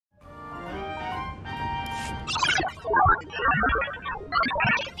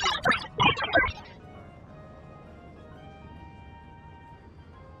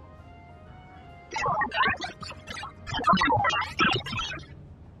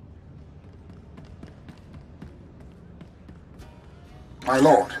My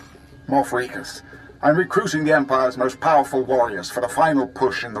lord, Augerist, I'm recruiting the Empire's most powerful warriors for the final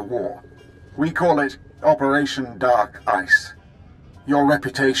push in the war. We call it Operation Dark Ice. Your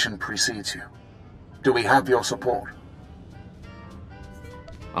reputation precedes you. Do we have your support?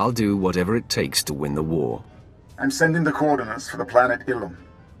 I'll do whatever it takes to win the war. I'm sending the coordinates for the planet Ilum.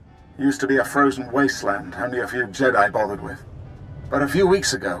 Used to be a frozen wasteland only a few Jedi bothered with. But a few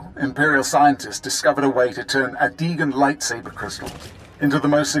weeks ago, Imperial scientists discovered a way to turn a Deegan lightsaber crystal into the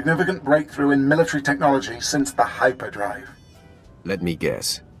most significant breakthrough in military technology since the hyperdrive. Let me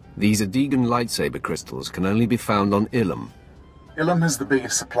guess. These Deegan lightsaber crystals can only be found on Ilum. Ilum has the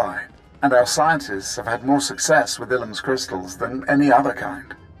biggest supply, and our scientists have had more success with Ilum's crystals than any other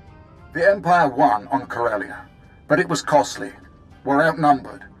kind. The Empire won on Corellia, but it was costly. We're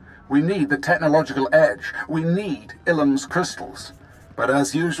outnumbered. We need the technological edge. We need Ilum's crystals. But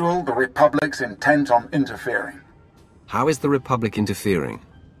as usual, the Republic's intent on interfering. How is the Republic interfering?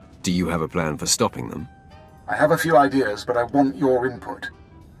 Do you have a plan for stopping them? I have a few ideas, but I want your input.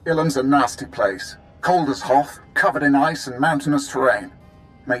 Ilum's a nasty place. Cold as Hoth, covered in ice and mountainous terrain.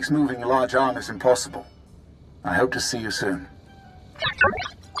 Makes moving large armies impossible. I hope to see you soon.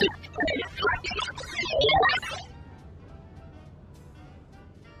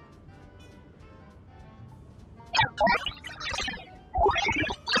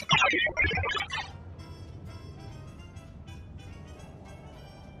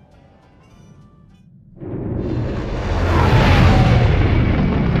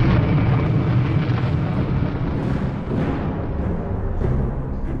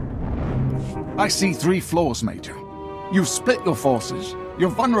 I see 3 flaws, Major. You've split your forces,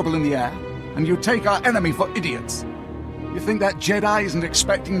 you're vulnerable in the air, and you take our enemy for idiots. You think that Jedi isn't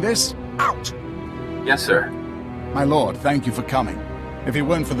expecting this? Out! Yes, sir. My lord, thank you for coming. If it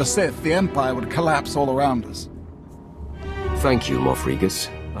weren't for the Sith, the Empire would collapse all around us. Thank you, Augerist.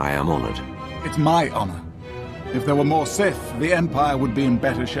 I am honored. It's my honor. If there were more Sith, the Empire would be in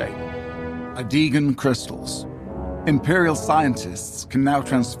better shape. Deegan crystals. Imperial scientists can now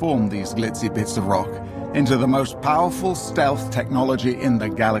transform these glitzy bits of rock into the most powerful stealth technology in the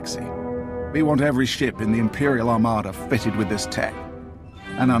galaxy. We want every ship in the Imperial Armada fitted with this tech.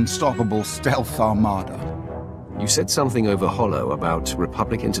 An unstoppable stealth armada. You said something over Hollow about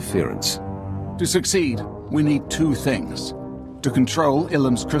Republic interference. To succeed, we need 2 things. To control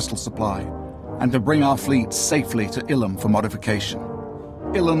Ilum's crystal supply, and to bring our fleet safely to Ilum for modification.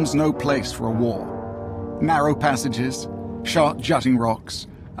 Ilum's no place for a war. Narrow passages, sharp jutting rocks,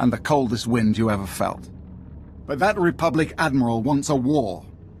 and the coldest wind you ever felt. But that Republic Admiral wants a war.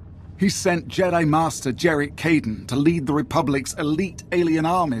 He sent Jedi Master Jarek Kaden to lead the Republic's elite alien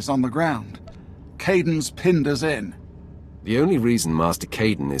armies on the ground. Kaden's pinned us in. The only reason Master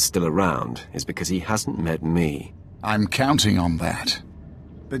Kaden is still around is because he hasn't met me. I'm counting on that.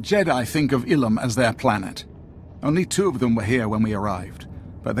 The Jedi think of Ilum as their planet. Only 2 of them were here when we arrived,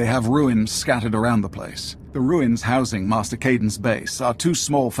 but they have ruins scattered around the place. The ruins housing Master Kaden's base are too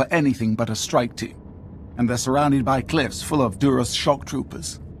small for anything but a strike team, and they're surrounded by cliffs full of Duras shock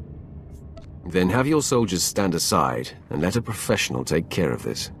troopers. Then have your soldiers stand aside and let a professional take care of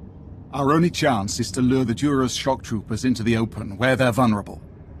this. Our only chance is to lure the Duras shock troopers into the open, where they're vulnerable.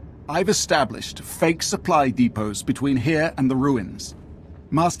 I've established fake supply depots between here and the ruins.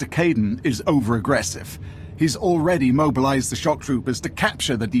 Master Kaden is over-aggressive. He's already mobilized the shock troopers to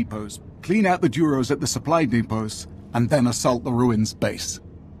capture the depots, clean out the Duros at the supply depots, and then assault the ruins base.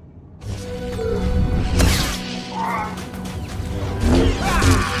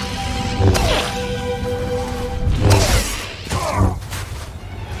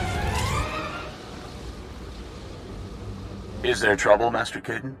 Is there trouble, Master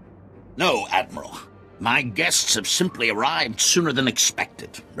Kaden? No, Admiral. My guests have simply arrived sooner than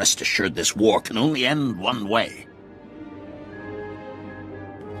expected. Rest assured this war can only end one way.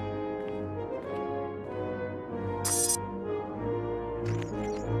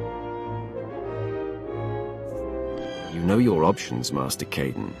 You know your options, Master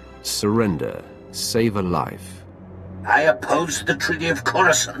Kaden. Surrender. Save a life. I oppose the Treaty of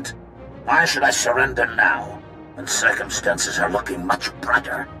Coruscant. Why should I surrender now, when circumstances are looking much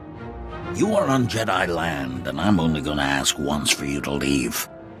brighter? You are on Jedi land, and I'm only going to ask once for you to leave.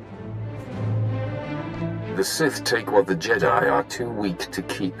 The Sith take what the Jedi are too weak to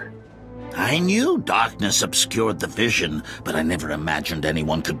keep. I knew darkness obscured the vision, but I never imagined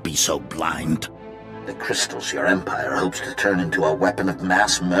anyone could be so blind. The crystals your Empire hopes to turn into a weapon of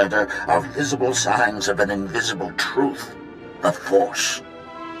mass murder are visible signs of an invisible truth. The Force.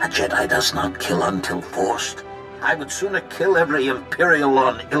 A Jedi does not kill until forced. I would sooner kill every Imperial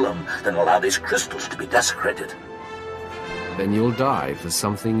on Ilum than allow these crystals to be desecrated. Then you'll die for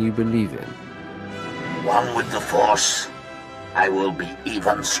something you believe in. One with the Force, I will be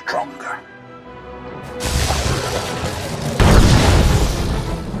even stronger.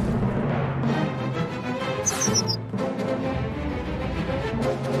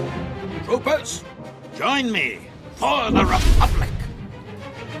 Troopers, join me for the Republic!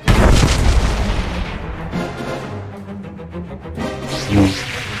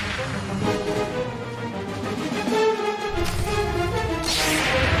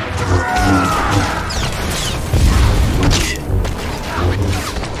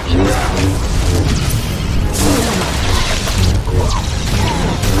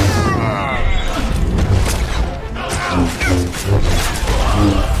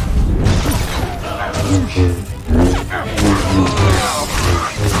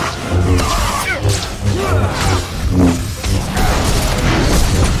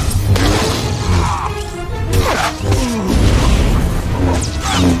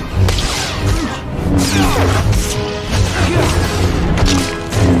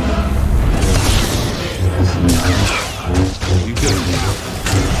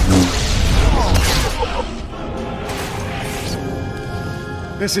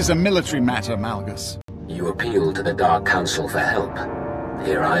 This is a military matter, Malgus. You appeal to the Dark Council for help.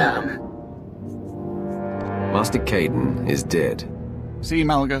 Here I am. Master Caden is dead. See,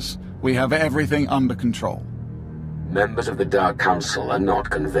 Malgus, we have everything under control. Members of the Dark Council are not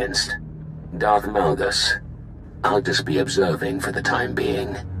convinced. Darth Malgus, I'll just be observing for the time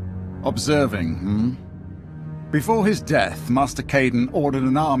being. Observing, hmm? Before his death, Master Caden ordered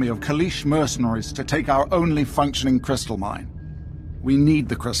an army of Kaleesh mercenaries to take our only functioning crystal mine. We need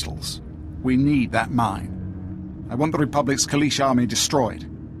the crystals. We need that mine. I want the Republic's Kaleesh army destroyed.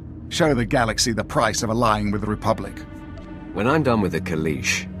 Show the galaxy the price of allying with the Republic. When I'm done with the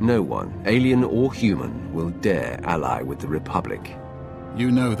Kaleesh, no one, alien or human, will dare ally with the Republic.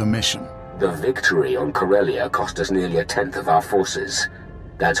 You know the mission. The victory on Corellia cost us nearly a tenth of our forces.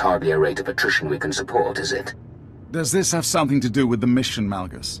 That's hardly a rate of attrition we can support, is it? Does this have something to do with the mission,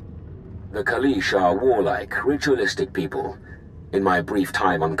 Malgus? The Kaleesh are warlike, ritualistic people. In my brief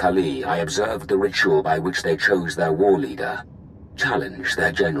time on Kali, I observed the ritual by which they chose their war leader. Challenge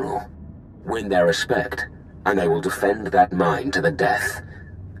their general. Win their respect, and they will defend that mine to the death.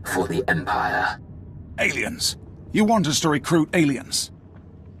 For the Empire. Aliens! You want us to recruit aliens?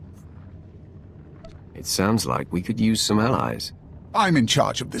 It sounds like we could use some allies. I'm in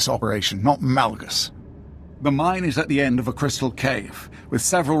charge of this operation, not Malgus. The mine is at the end of a crystal cave, with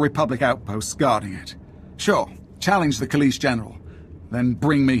several Republic outposts guarding it. Sure, challenge the Kaleesh general, then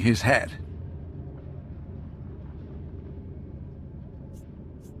bring me his head.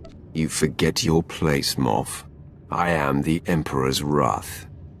 You forget your place, Moff. I am the Emperor's wrath.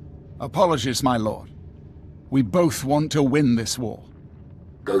 Apologies, my lord. We both want to win this war.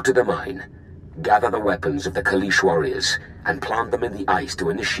 Go to the mine, gather the weapons of the Kaleesh warriors, and plant them in the ice to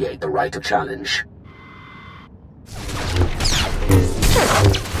initiate the rite of challenge.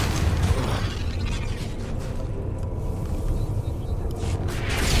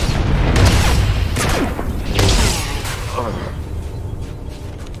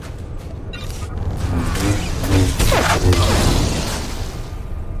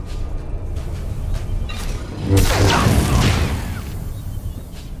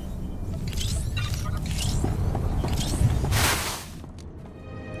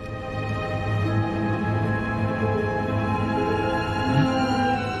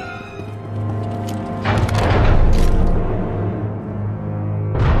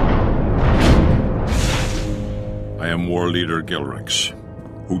 Leader Gilrix,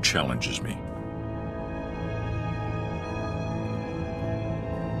 who challenges me.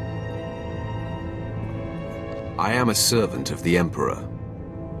 I am a servant of the Emperor.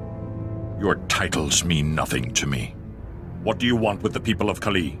 Your titles mean nothing to me. What do you want with the people of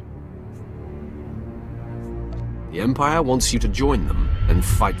Kali? The Empire wants you to join them and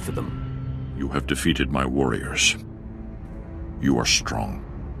fight for them. You have defeated my warriors. You are strong.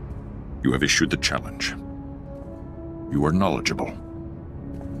 You have issued the challenge. You are knowledgeable.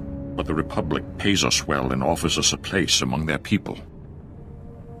 But the Republic pays us well and offers us a place among their people.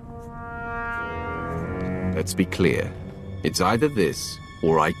 Let's be clear. It's either this,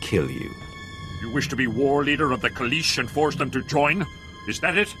 or I kill you. You wish to be war leader of the Kaleesh and force them to join? Is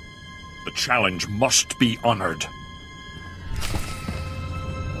that it? The challenge must be honored.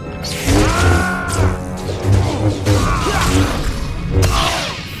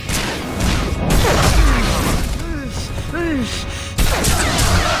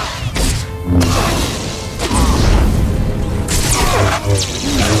 I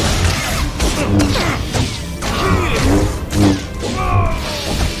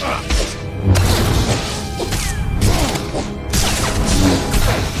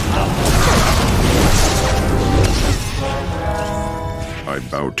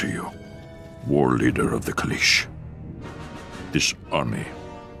bow to you, war leader of the Kalish. This army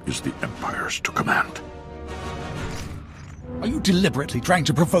is the Empire's to command. Are you deliberately trying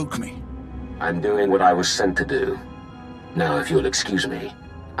to provoke me? I'm doing what I was sent to do. Now, if you'll excuse me,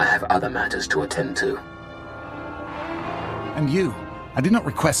 I have other matters to attend to. And you? I did not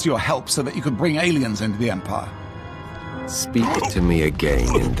request your help so that you could bring aliens into the Empire. Speak to me again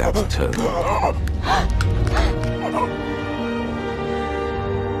in that tone.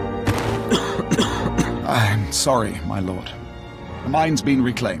 I'm sorry, my lord. The mine's been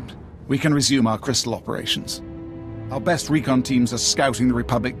reclaimed. We can resume our crystal operations. Our best recon teams are scouting the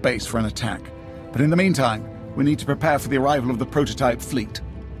Republic base for an attack. But in the meantime, we need to prepare for the arrival of the prototype fleet.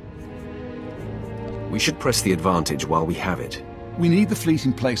 We should press the advantage while we have it. We need the fleet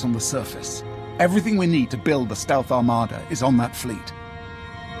in place on the surface. Everything we need to build the stealth armada is on that fleet.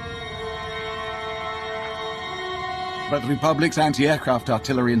 But the Republic's anti-aircraft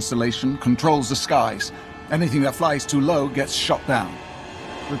artillery installation controls the skies. Anything that flies too low gets shot down.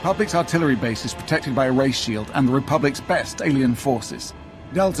 The Republic's artillery base is protected by a ray shield and the Republic's best alien forces.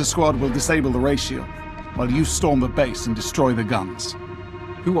 Delta Squad will disable the ray shield, while you storm the base and destroy the guns.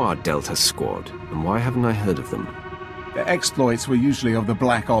 Who are Delta Squad, and why haven't I heard of them? Their exploits were usually of the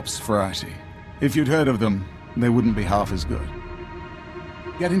Black Ops variety. If you'd heard of them, they wouldn't be half as good.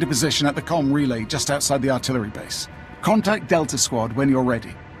 Get into position at the comm relay just outside the artillery base. Contact Delta Squad when you're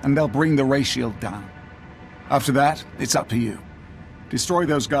ready, and they'll bring the ray shield down. After that, it's up to you. Destroy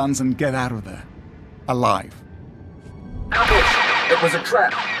those guns and get out of there. Alive. Ambush! It was a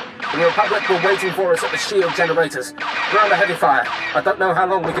trap. The Republic were waiting for us at the shield generators. We're under heavy fire. I don't know how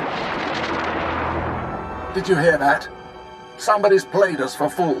long we can... Did you hear that? Somebody's played us for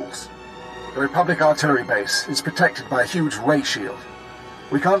fools. The Republic artillery base is protected by a huge ray shield.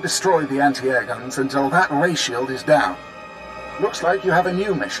 We can't destroy the anti-air guns until that ray shield is down. Looks like you have a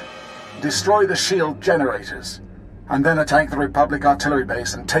new mission. Destroy the shield generators, and then attack the Republic artillery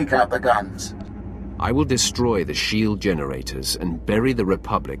base and take out the guns. I will destroy the shield generators and bury the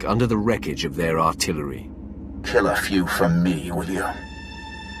Republic under the wreckage of their artillery. Kill a few for me, will you?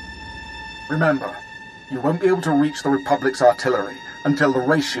 Remember, you won't be able to reach the Republic's artillery until the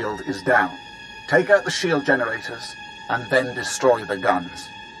ray shield is down. Take out the shield generators, and then destroy the guns.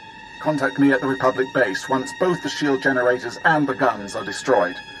 Contact me at the Republic base once both the shield generators and the guns are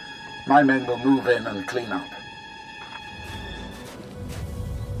destroyed. My men will move in and clean up.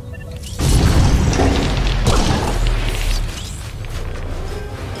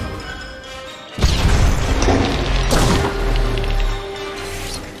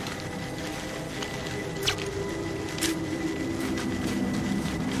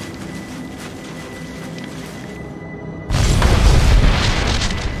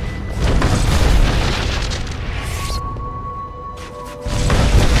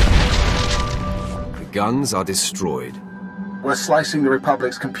 Guns are destroyed. We're slicing the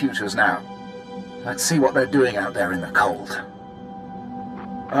Republic's computers now. Let's see what they're doing out there in the cold.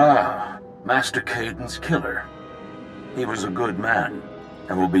 Ah, Master Caden's killer. He was a good man,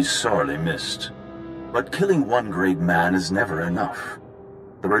 and will be sorely missed. But killing one great man is never enough.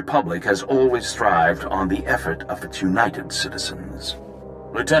 The Republic has always thrived on the effort of its united citizens.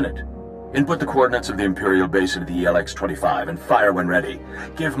 Lieutenant, input the coordinates of the Imperial base into the ELX-25 and fire when ready.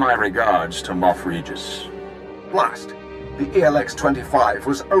 Give my regards to Moff Regis. Blast! The ELX-25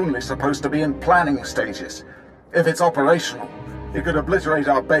 was only supposed to be in planning stages. If it's operational, it could obliterate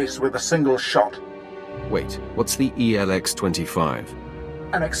our base with a single shot. Wait, what's the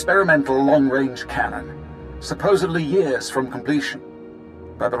ELX-25? An experimental long-range cannon, supposedly years from completion.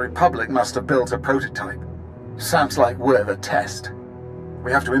 But the Republic must have built a prototype. Sounds like we're the test.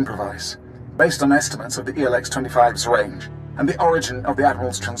 We have to improvise, based on estimates of the ELX-25's range and the origin of the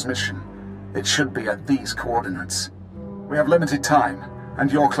Admiral's transmission. It should be at these coordinates. We have limited time,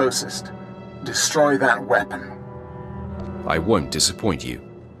 and you're closest. Destroy that weapon. I won't disappoint you.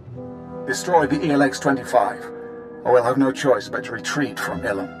 Destroy the ELX-25, or we'll have no choice but to retreat from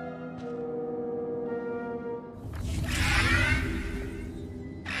Ilum.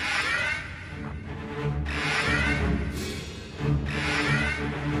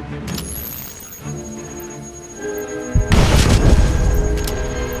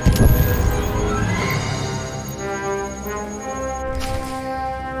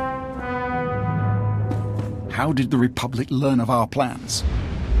 How did the Republic learn of our plans?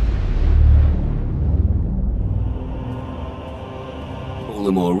 All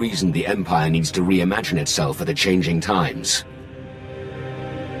the more reason the Empire needs to reimagine itself for the changing times.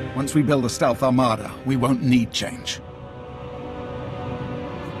 Once we build a stealth armada, we won't need change.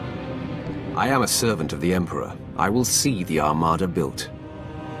 I am a servant of the Emperor. I will see the Armada built.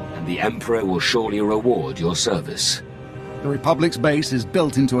 And the Emperor will surely reward your service. The Republic's base is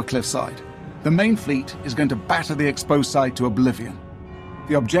built into a cliffside. The main fleet is going to batter the exposed side to oblivion.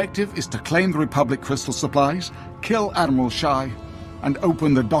 The objective is to claim the Republic crystal supplies, kill Admiral Shai, and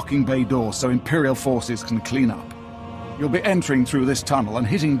open the docking bay door so Imperial forces can clean up. You'll be entering through this tunnel and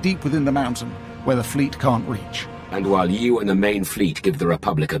hitting deep within the mountain, where the fleet can't reach. And while you and the main fleet give the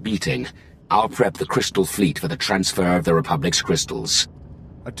Republic a beating, I'll prep the Crystal Fleet for the transfer of the Republic's crystals.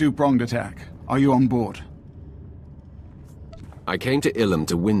 A two-pronged attack. Are you on board? I came to Ilum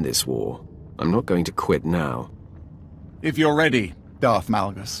to win this war. I'm not going to quit now. If you're ready, Darth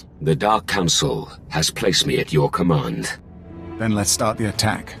Malgus. The Dark Council has placed me at your command. Then let's start the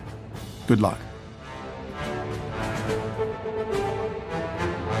attack. Good luck.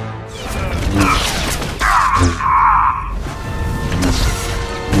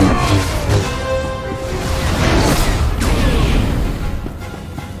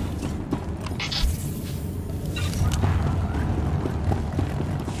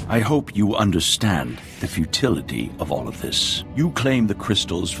 I hope you understand the futility of all of this. You claim the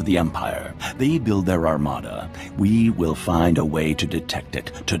crystals for the Empire. They build their armada. We will find a way to detect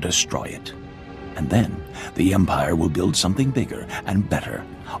it, to destroy it. And then the Empire will build something bigger and better.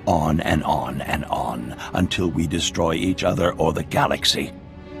 On and on and on, until we destroy each other or the galaxy.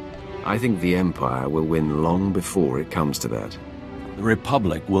 I think the Empire will win long before it comes to that. The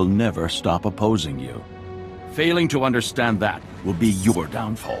Republic will never stop opposing you. Failing to understand that will be your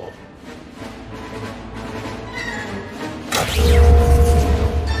downfall.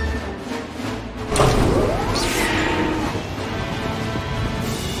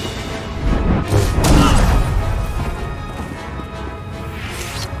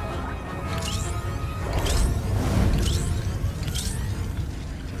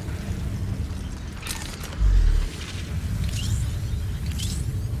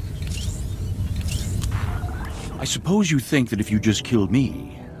 I suppose you think that if you just killed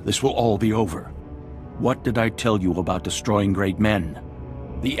me, this will all be over. What did I tell you about destroying great men?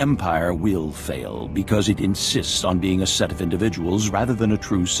 The Empire will fail because it insists on being a set of individuals rather than a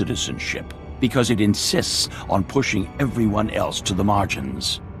true citizenship. Because it insists on pushing everyone else to the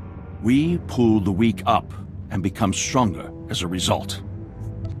margins. We pull the weak up and become stronger as a result.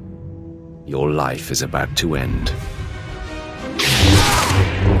 Your life is about to end.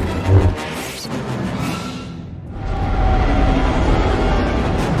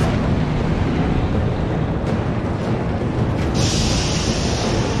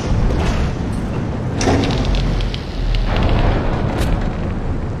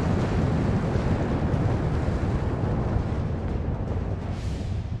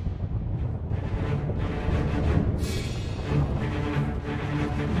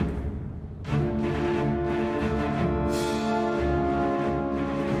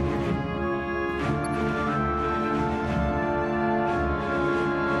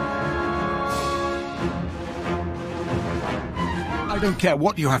 I don't care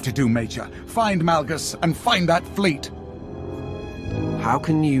what you have to do, Major. Find Malgus and find that fleet. How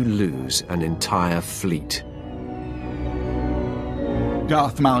can you lose an entire fleet?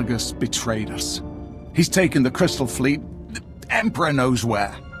 Darth Malgus betrayed us. He's taken the Crystal Fleet, the Emperor knows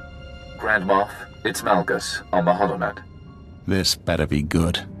where. Grand Moff, it's Malgus on the holonet. This better be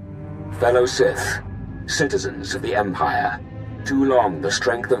good. Fellow Sith, citizens of the Empire, too long the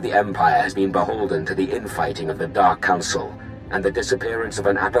strength of the Empire has been beholden to the infighting of the Dark Council and the disappearance of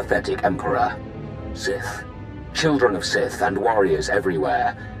an apathetic Emperor. Sith, children of Sith and warriors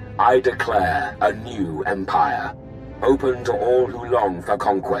everywhere, I declare a new Empire, open to all who long for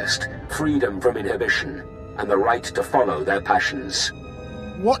conquest, freedom from inhibition, and the right to follow their passions.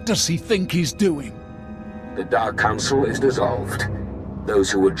 What does he think he's doing? The Dark Council is dissolved. Those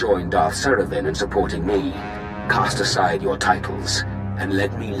who would join Darth Seraphim in supporting me, cast aside your titles, and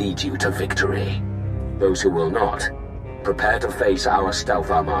let me lead you to victory. Those who will not, prepare to face our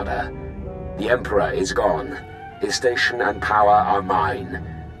stealth armada. The Emperor is gone. His station and power are mine.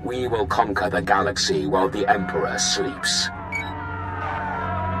 We will conquer the galaxy while the Emperor sleeps.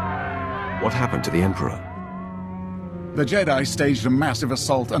 What happened to the Emperor? The Jedi staged a massive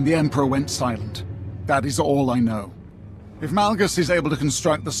assault and the Emperor went silent. That is all I know. If Malgus is able to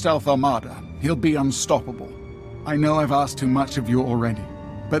construct the stealth armada, he'll be unstoppable. I know I've asked too much of you already,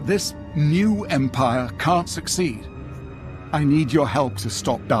 but this new Empire can't succeed. I need your help to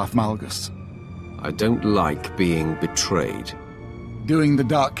stop Darth Malgus. I don't like being betrayed. Doing the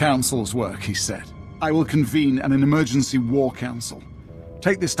Dark Council's work, he said. I will convene an emergency war council.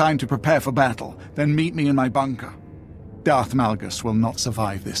 Take this time to prepare for battle, then meet me in my bunker. Darth Malgus will not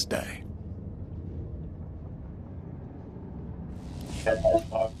survive this day.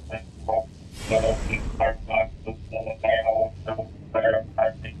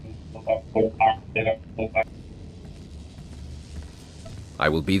 I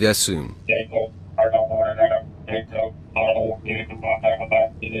will be there soon.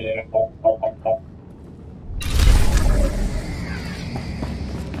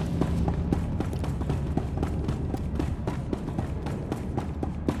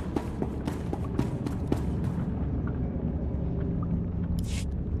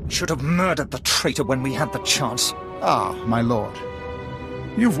 Should have murdered the traitor when we had the chance. Ah, my lord.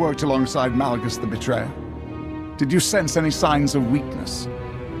 You've worked alongside Malgus the Betrayer. Did you sense any signs of weakness?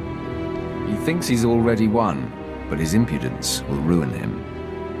 He thinks he's already won, but his impudence will ruin him.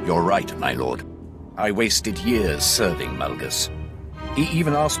 You're right, my lord. I wasted years serving Malgus. He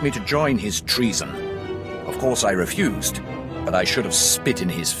even asked me to join his treason. Of course I refused, but I should have spit in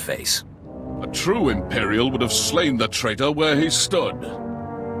his face. A true imperial would have slain the traitor where he stood.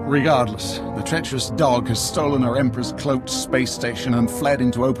 Regardless, the treacherous dog has stolen our Emperor's cloaked space station and fled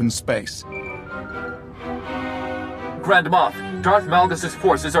into open space. Grand Moff, Darth Malgus'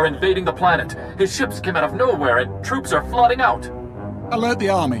 forces are invading the planet. His ships came out of nowhere and troops are flooding out. Alert the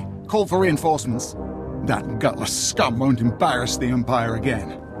army. Call for reinforcements. That gutless scum won't embarrass the Empire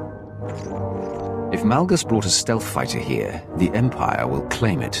again. If Malgus brought a stealth fighter here, the Empire will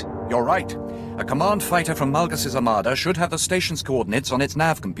claim it. You're right. A command fighter from Malgus' armada should have the station's coordinates on its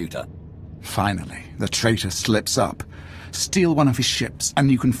nav computer. Finally, the traitor slips up. Steal one of his ships,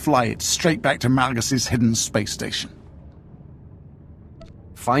 and you can fly it straight back to Malgus' hidden space station.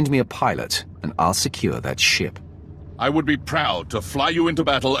 Find me a pilot, and I'll secure that ship. I would be proud to fly you into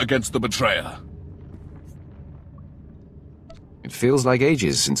battle against the Betrayer. It feels like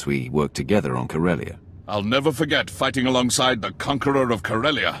ages since we worked together on Corellia. I'll never forget fighting alongside the Conqueror of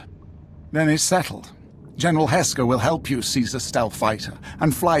Corellia. Then it's settled. General Hesker will help you seize the stealth fighter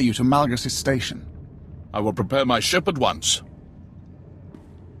and fly you to Malgus' station. I will prepare my ship at once.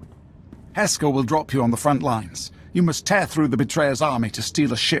 Hesker will drop you on the front lines. You must tear through the Betrayer's army to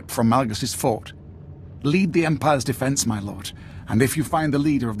steal a ship from Malgus' fort. Lead the Empire's defense, my lord, and if you find the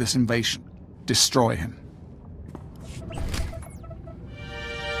leader of this invasion, destroy him.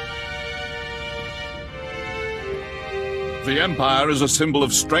 The Empire is a symbol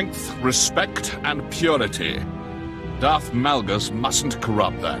of strength, respect, and purity. Darth Malgus mustn't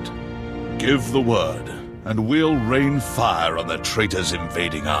corrupt that. Give the word, and we'll rain fire on the traitor's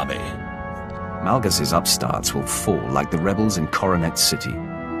invading army. Malgus' upstarts will fall like the rebels in Coronet City.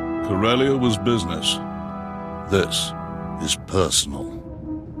 Corellia was business. This is personal.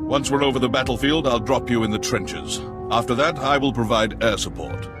 Once we're over the battlefield, I'll drop you in the trenches. After that, I will provide air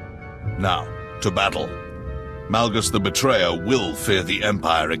support. Now, to battle. Malgus the Betrayer will fear the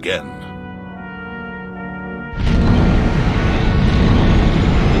Empire again.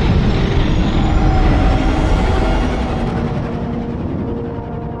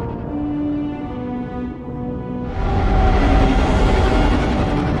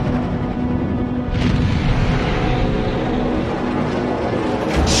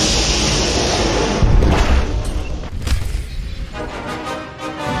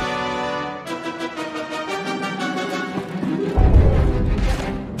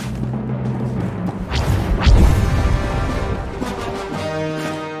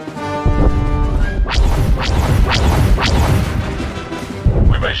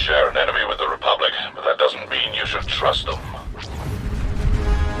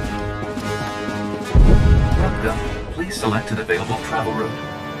 Select an available travel route.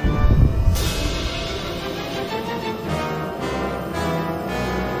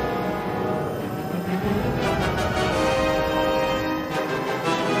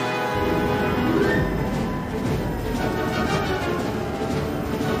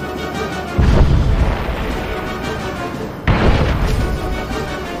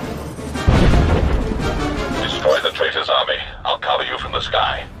 Destroy the traitor's army. I'll cover you from the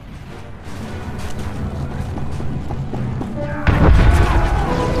sky.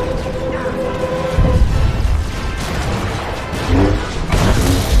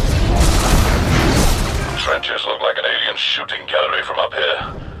 Trenches look like an alien shooting gallery from up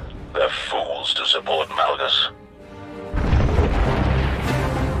here. They're fools to support Malgus.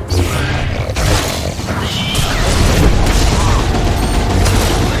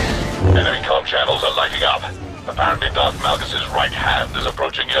 Enemy comm channels are lighting up. Apparently Darth Malgus' right hand is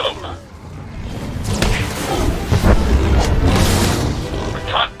approaching Ilum.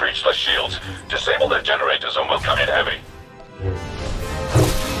 breach the shields. Disable their generators and we'll come in heavy.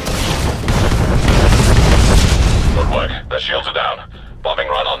 Good work. The shields are down. Bombing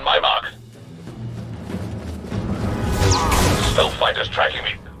run on my mark. Stealth fighter's tracking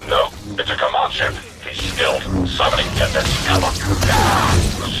me. No, it's a command ship. He's skilled. Somebody get this cover.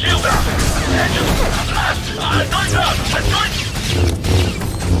 Shield down. Engines. Blast. Going down.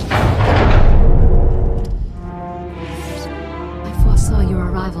 I foresaw your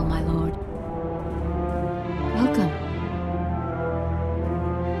arrival, my lord. Welcome.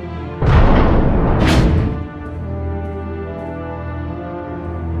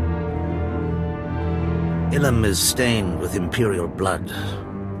 Ilum is stained with imperial blood.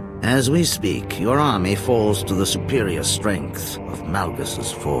 As we speak, your army falls to the superior strength of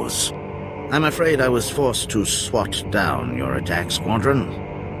Malgus's force. I'm afraid I was forced to SWAT down your attack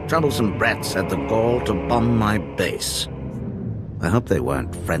squadron. Troublesome brats had the gall to bomb my base. I hope they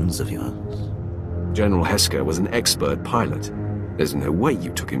weren't friends of yours. General Hesker was an expert pilot. There's no way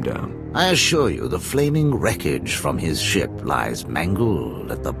you took him down. I assure you, the flaming wreckage from his ship lies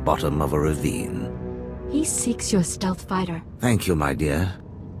mangled at the bottom of a ravine. He seeks your stealth fighter. Thank you, my dear.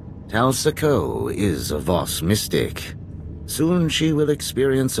 Talsako is a Voss mystic. Soon she will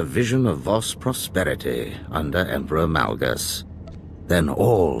experience a vision of Voss prosperity under Emperor Malgus. Then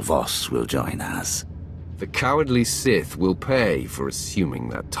all Voss will join us. The cowardly Sith will pay for assuming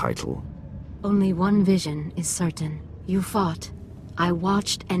that title. Only one vision is certain. You fought. I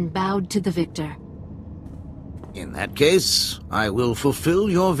watched and bowed to the victor. In that case, I will fulfill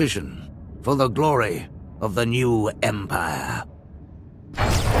your vision for the glory of the new Empire.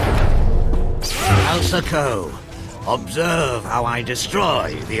 Talsako, observe how I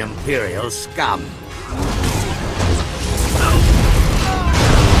destroy the Imperial scum.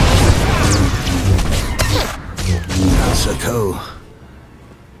 Talsako,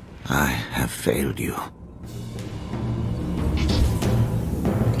 I have failed you.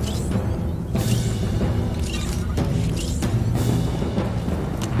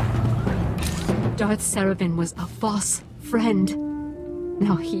 Darth Serevin was a Voss friend.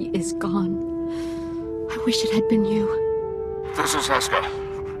 Now he is gone. I wish it had been you. This is Hesker.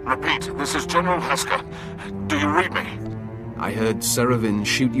 Repeat, this is General Hesker. Do you read me? I heard Serevin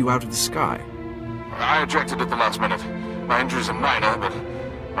shoot you out of the sky. I ejected at the last minute. My injuries are minor, but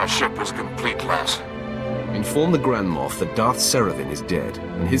my ship was a complete loss. Inform the Grand Moff that Darth Serevin is dead,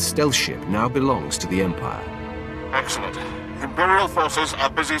 and his stealth ship now belongs to the Empire. Excellent. Imperial forces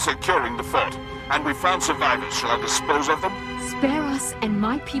are busy securing the fort, and we found survivors. Shall I dispose of them? Spare us, and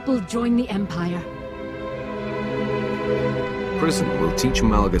my people join the Empire. Prison will teach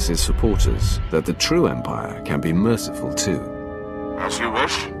Malgus' supporters that the true Empire can be merciful too. As you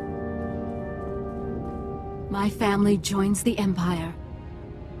wish. My family joins the Empire.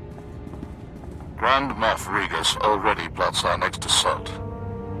 Grand Moff Regus already plots our next assault.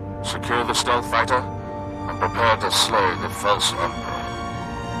 Secure the stealth fighter, and prepare to slay the false Emperor.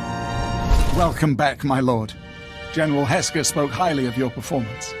 Welcome back, my lord. General Hesker spoke highly of your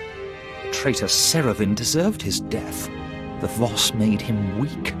performance. Traitor Serevin deserved his death. The Voss made him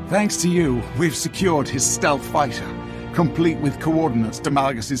weak. Thanks to you, we've secured his stealth fighter, complete with coordinates to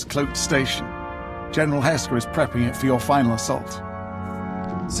Malgus' cloaked station. General Hesker is prepping it for your final assault.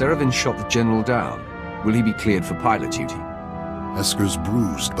 Serevin shot the general down. Will he be cleared for pilot duty? Hesker's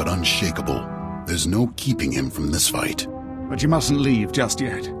bruised but unshakable. There's no keeping him from this fight. But you mustn't leave just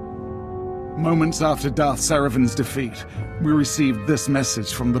yet. Moments after Darth Serevin's defeat, we received this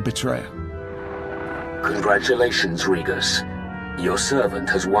message from the betrayer. Congratulations, Regus. Your servant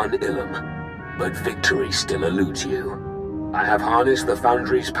has won Ilum, but victory still eludes you. I have harnessed the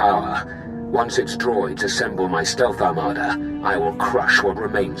Foundry's power. Once its droids assemble my stealth armada, I will crush what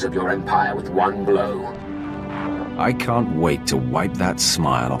remains of your empire with one blow. I can't wait to wipe that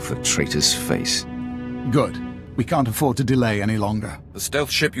smile off the traitor's face. Good. We can't afford to delay any longer. The stealth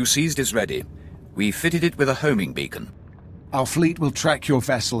ship you seized is ready. We fitted it with a homing beacon. Our fleet will track your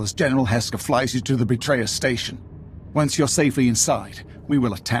vessel as General Hesker flies you to the Betrayer station. Once you're safely inside, we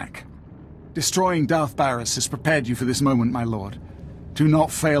will attack. Destroying Darth Barris has prepared you for this moment, my lord. Do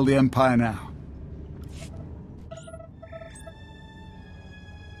not fail the Empire now.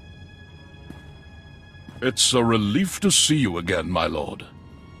 It's a relief to see you again, my lord.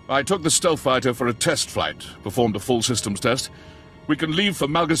 I took the stealth fighter for a test flight, performed a full systems test. We can leave for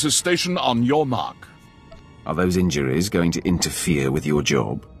Malgus' station on your mark. Are those injuries going to interfere with your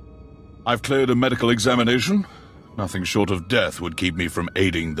job? I've cleared a medical examination. Nothing short of death would keep me from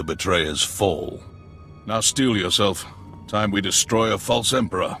aiding the betrayer's fall. Now steel yourself. Time we destroy a false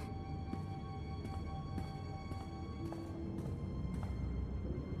emperor.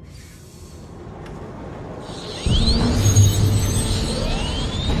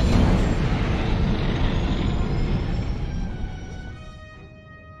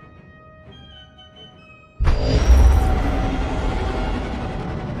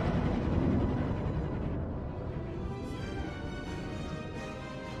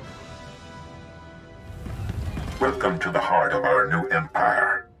 Welcome to the heart of our new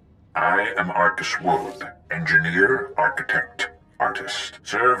empire. I am Arcus Wood, engineer, architect, artist.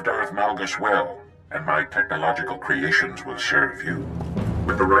 Serve Darth Malgus well, and my technological creations will serve you.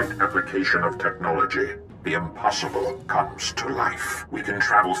 With the right application of technology, the impossible comes to life. We can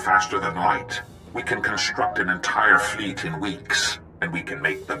travel faster than light. We can construct an entire fleet in weeks. And we can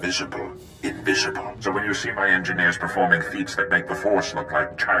make the visible invisible. So when you see my engineers performing feats that make the Force look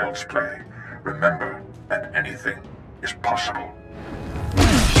like child's play, remember that anything is possible.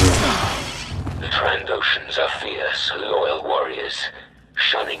 The Trandoshans are fierce, loyal warriors.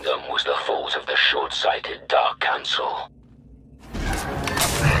 Shunning them was the fault of the short-sighted Dark Council.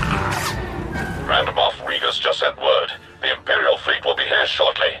 Grand Moff Regus just sent word. The Imperial fleet will be here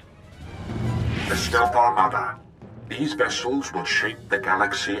shortly. The Stealth Armada. These vessels will shape the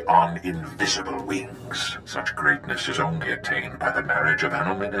galaxy on invisible wings. Such greatness is only attained by the marriage of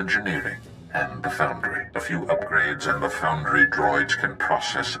Anomen engineering and the Foundry. A few upgrades and the Foundry droids can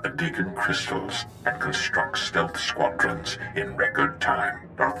process Adegan crystals and construct stealth squadrons in record time.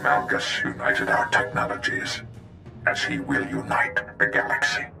 Darth Malgus united our technologies, as he will unite the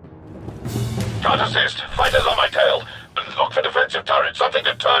galaxy. Can't assist. Fighters on my tail. Look for defensive turrets, something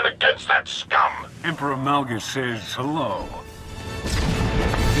to turn against that scum. Emperor Malgus says hello.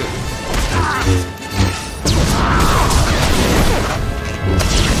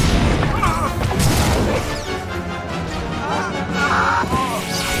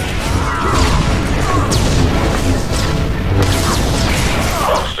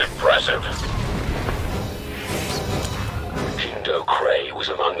 Most impressive. Jindo Cray was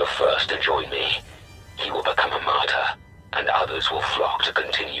among the first to join me. He will become a martyr, and others will flock to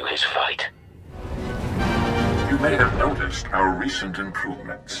continue his fight. You may have noticed our recent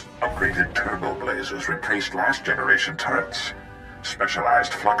improvements. Upgraded turbo blazers replaced last generation turrets.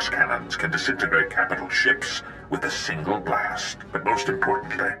 Specialized flux cannons can disintegrate capital ships with a single blast. But most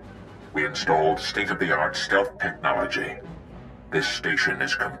importantly, we installed state-of-the-art stealth technology. This station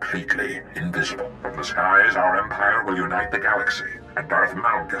is completely invisible. From the skies, our empire will unite the galaxy, and Darth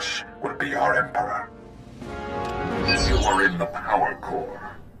Malgus will be our emperor. You are in the power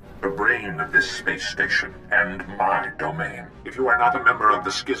core, the brain of this space station, and my domain. If you are not a member of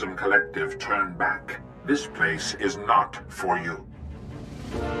the Schism Collective, turn back. This place is not for you.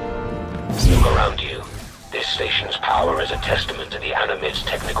 Look around you. This station's power is a testament to the Animid's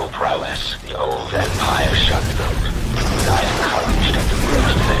technical prowess. The old Empire shunned them, and I encouraged and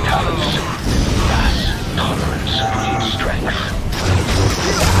embraced their talents. Thus, tolerance breeds strength.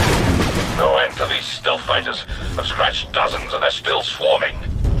 No end to these stealth fighters. I've scratched dozens and they're still swarming.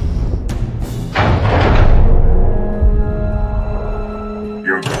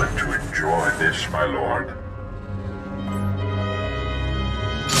 You're going to enjoy this, my lord.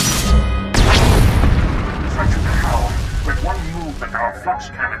 Such power. With one movement, our flux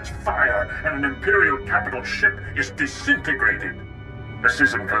cannons fire, and an Imperial capital ship is disintegrated. The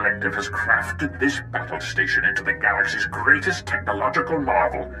Schism Collective has crafted this battle station into the galaxy's greatest technological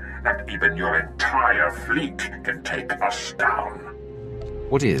marvel, that even your entire fleet can take us down.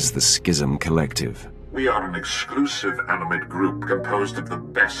 What is the Schism Collective? We are an exclusive Animid group composed of the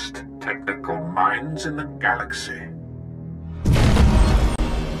best technical minds in the galaxy.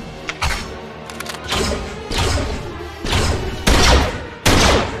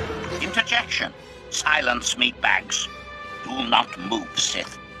 Interjection. Silence, meatbags. Do not move,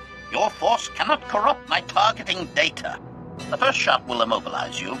 Sith. Your force cannot corrupt my targeting data. The first shot will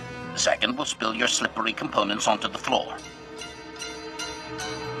immobilize you. The second will spill your slippery components onto the floor.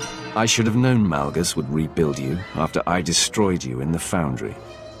 I should have known Malgus would rebuild you after I destroyed you in the Foundry.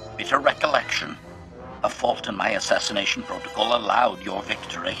 Bitter recollection. A fault in my assassination protocol allowed your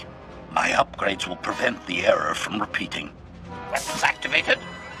victory. My upgrades will prevent the error from repeating. Weapons activated.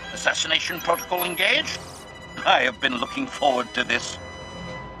 Assassination protocol engaged. I have been looking forward to this.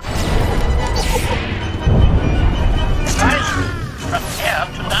 Guys, prepare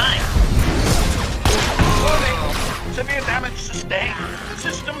to die. Warning! Severe damage sustained.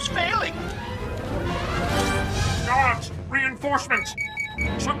 Systems failing. Guards! Reinforcements!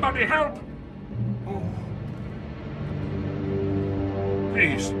 Somebody help! Oh.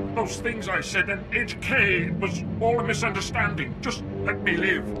 Please, those things I said in HK, it was all a misunderstanding. Just let me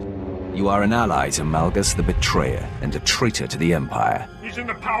live. You are an ally to Malgus the Betrayer, and a traitor to the Empire. He's in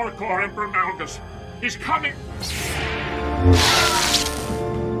the power core, Emperor Malgus. He's coming!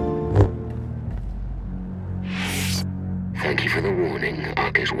 Thank you for the warning,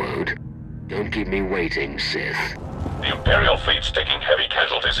 Arcus Woad. Don't keep me waiting, Sith. The Imperial fleet's taking heavy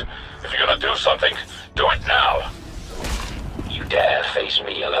casualties. If you're gonna do something, do it now. You dare face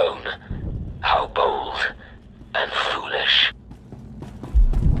me alone? How bold. and foolish.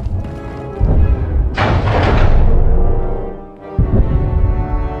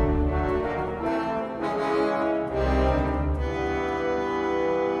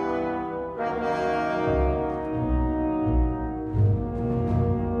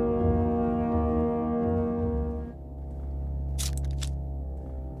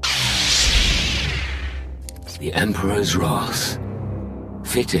 The Emperor's wrath.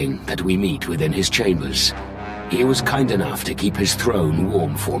 Fitting that we meet within his chambers. He was kind enough to keep his throne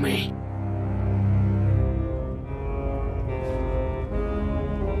warm for me.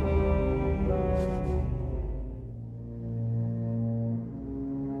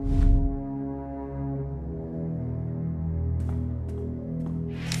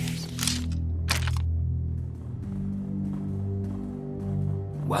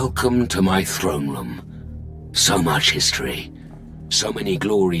 Welcome to my throne room. So much history. So many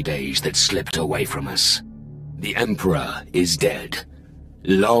glory days that slipped away from us. The Emperor is dead.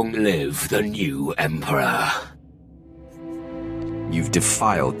 Long live the new Emperor. You've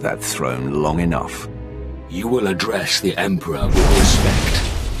defiled that throne long enough. You will address the Emperor with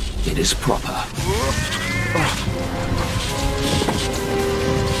respect. It is proper.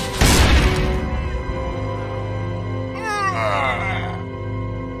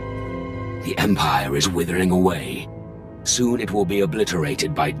 The Empire is withering away. Soon it will be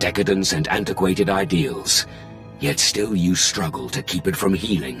obliterated by decadence and antiquated ideals. Yet still you struggle to keep it from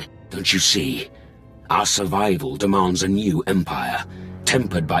healing, don't you see? Our survival demands a new empire,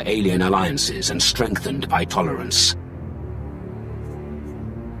 tempered by alien alliances and strengthened by tolerance.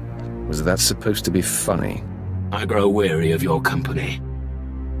 Was that supposed to be funny? I grow weary of your company.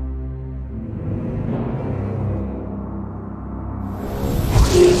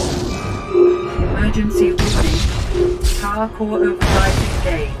 Emergency warning. Power core override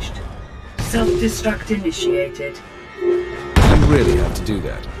engaged. Self-destruct initiated. You really have to do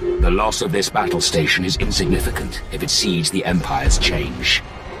that. The loss of this battle station is insignificant if it seeds the Empire's change.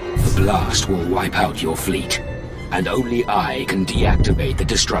 The blast will wipe out your fleet, and only I can deactivate the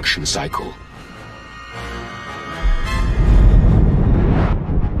destruction cycle.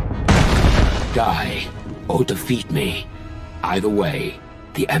 Die, or defeat me. Either way,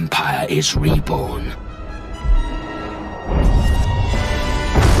 the Empire is reborn.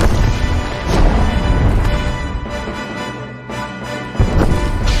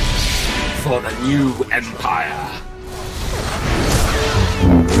 For the new Empire.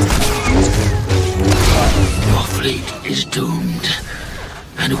 Your fleet is doomed,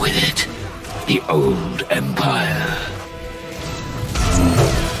 and with it, the old Empire.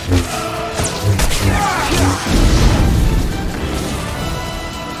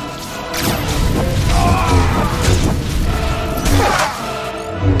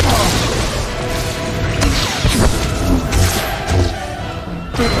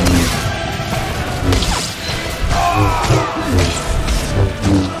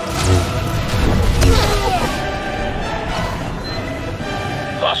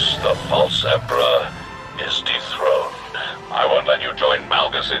 Thus the false Emperor is dethroned. I won't let you join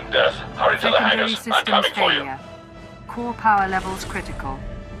Malgus in death. Hurry to the hangars. I'm coming for you. Core power levels critical.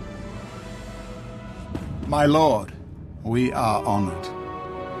 My lord, we are honored.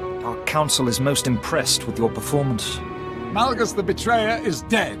 Our council is most impressed with your performance. Malgus the Betrayer is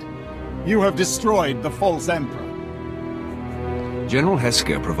dead. You have destroyed the false Emperor. General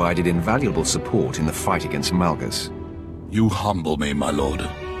Hesker provided invaluable support in the fight against Malgus. You humble me, my lord.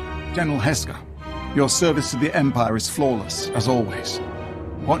 General Hesker, your service to the Empire is flawless, as always.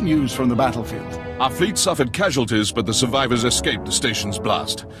 What news from the battlefield? Our fleet suffered casualties, but the survivors escaped the station's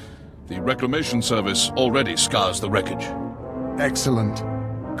blast. The Reclamation Service already scars the wreckage. Excellent.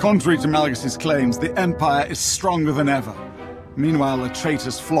 Contrary to Malgus's claims, the Empire is stronger than ever. Meanwhile, the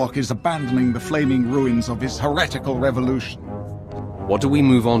traitor's flock is abandoning the flaming ruins of his heretical revolution. What do we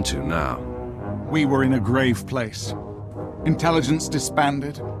move on to now? We were in a grave place. Intelligence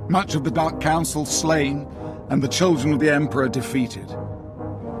disbanded, much of the Dark Council slain, and the children of the Emperor defeated.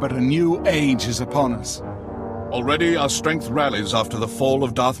 But a new age is upon us. Already our strength rallies after the fall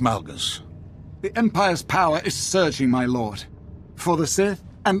of Darth Malgus. The Empire's power is surging, my lord. For the Sith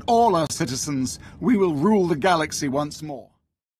and all our citizens, we will rule the galaxy once more.